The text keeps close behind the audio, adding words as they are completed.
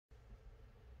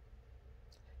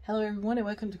Hello everyone and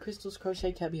welcome to Crystal's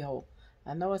Crochet Cubbyhole.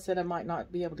 I know I said I might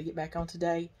not be able to get back on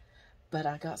today, but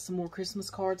I got some more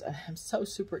Christmas cards and I'm so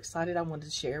super excited I wanted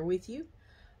to share with you.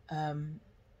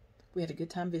 We had a good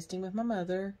time visiting with my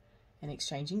mother and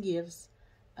exchanging gifts,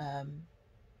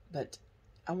 but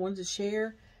I wanted to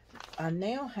share. I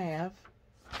now have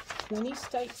 20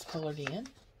 states colored in,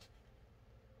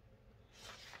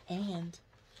 and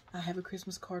I have a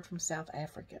Christmas card from South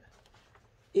Africa.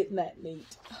 Isn't that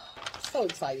neat? So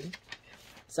exciting.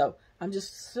 So I'm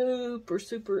just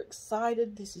super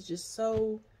excited. This is just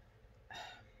so,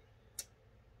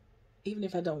 even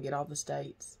if I don't get all the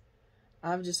states,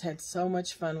 I've just had so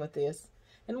much fun with this,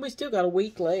 and we still got a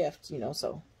week left, you know.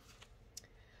 So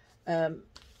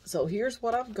so here's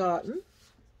what I've gotten.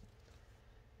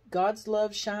 God's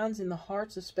love shines in the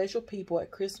hearts of special people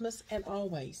at Christmas and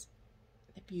always.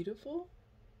 Isn't that beautiful?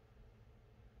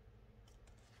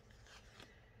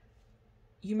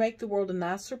 You make the world a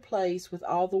nicer place with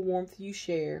all the warmth you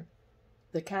share,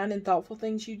 the kind and thoughtful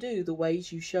things you do, the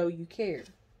ways you show you care.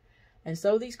 And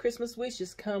so these Christmas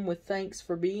wishes come with thanks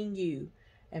for being you,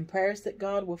 and prayers that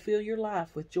God will fill your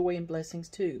life with joy and blessings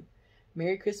too.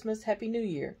 Merry Christmas, Happy New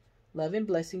Year. Love and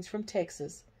blessings from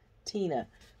Texas. Tina.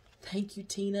 Thank you,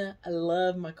 Tina. I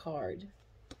love my card.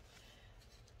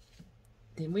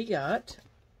 Then we got,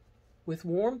 with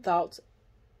warm thoughts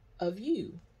of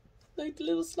you. Like the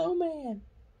little snowman.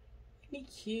 Isn't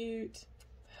he cute?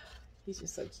 He's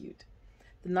just so cute.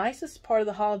 The nicest part of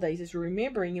the holidays is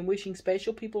remembering and wishing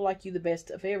special people like you the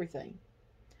best of everything.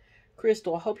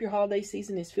 Crystal, I hope your holiday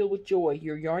season is filled with joy.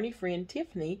 Your yarny friend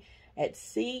Tiffany at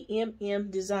CMM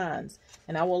Designs.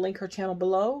 And I will link her channel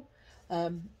below.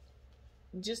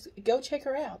 Just go check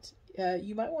her out.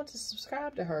 You might want to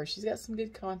subscribe to her. She's got some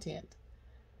good content.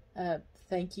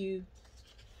 Thank you.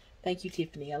 Thank you,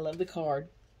 Tiffany. I love the card.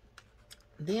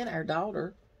 Then our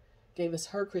daughter gave us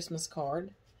her Christmas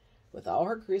card with all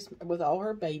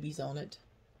her babies on it.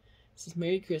 This is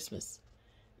Merry Christmas.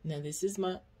 Now this is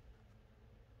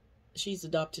she's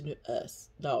adopted us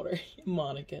daughter,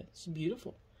 Monica. She's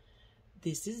beautiful.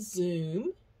 This is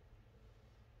Zoom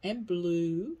and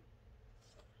Blue,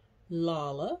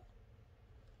 Lala,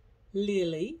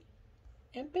 Lily,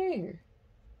 and Bear.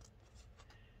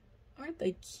 Aren't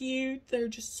they cute? They're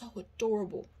just so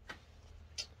adorable.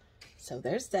 So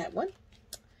there's that one.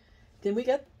 Then we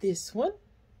got this one.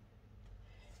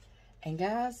 And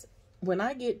guys, when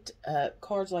I get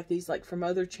cards like these, like from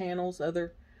other channels,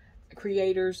 other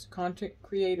creators, content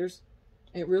creators,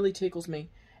 it really tickles me.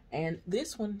 And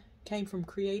this one came from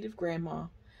Creative Grandma.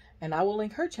 And I will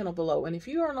link her channel below. And if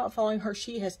you are not following her,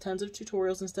 she has tons of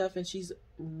tutorials and stuff. And she's a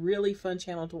really fun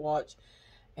channel to watch.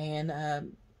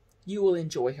 And you will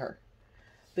enjoy her.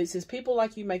 But it says, people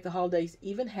like you make the holidays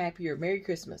even happier. Merry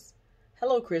Christmas.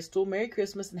 Hello, Crystal. Merry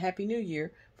Christmas and Happy New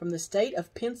Year from the state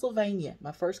of Pennsylvania.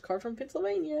 My first card from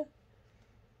Pennsylvania.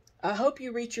 I hope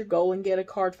you reach your goal and get a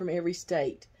card from every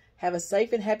state. Have a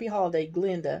safe and happy holiday,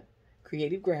 Glenda,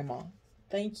 Creative Grandma.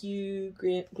 Thank you,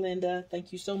 Glenda.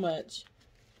 Thank you so much.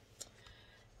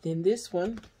 Then this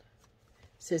one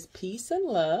says peace and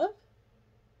love.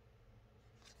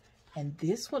 And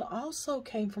this one also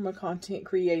came from a content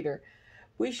creator.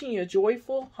 Wishing you a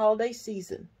joyful holiday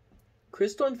season.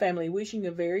 Crystal and family wishing you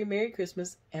a very Merry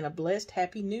Christmas and a blessed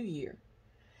Happy New Year.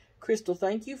 Crystal,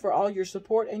 thank you for all your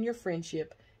support and your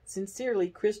friendship. Sincerely,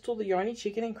 Crystal, the Yarny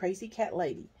Chicken and Crazy Cat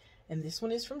Lady. And this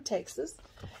one is from Texas.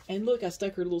 And look, I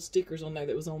stuck her little stickers on there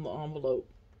that was on the envelope.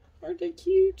 Aren't they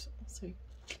cute? Let's see.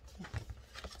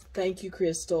 Thank you,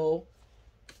 Crystal.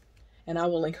 And I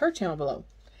will link her channel below.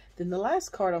 Then the last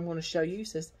card I'm going to show you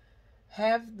says,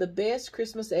 have the best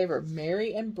Christmas ever,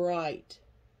 merry and bright.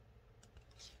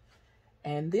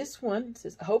 And this one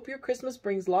says, I hope your Christmas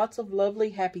brings lots of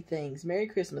lovely, happy things. Merry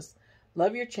Christmas.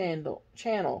 Love your channel.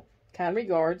 Kind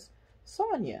regards,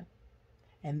 Sonia.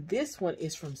 And this one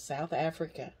is from South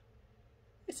Africa.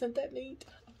 Isn't that neat?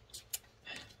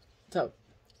 So,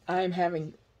 I am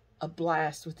having a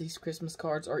blast with these Christmas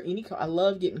cards, or any card. I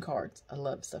love getting cards. I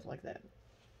love stuff like that.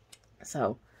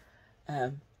 So,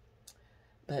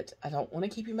 but I don't want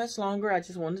to keep you much longer. I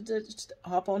just wanted to just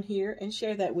hop on here and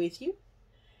share that with you.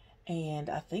 And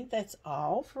I think that's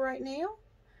all for right now.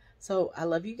 So I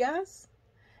love you guys.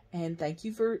 And thank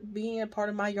you for being a part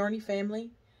of my Yarny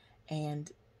family.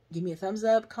 And give me a thumbs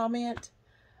up, comment.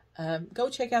 Go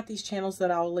check out these channels that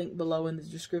I'll link below in the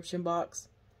description box.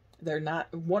 They're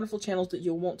not wonderful channels that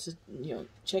you'll want to,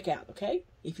 check out, okay?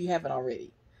 If you haven't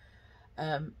already.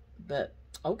 But,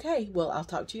 okay. Well, I'll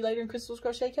talk to you later in Crystal's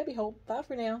Crochet Cubbyhole. Bye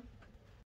for now.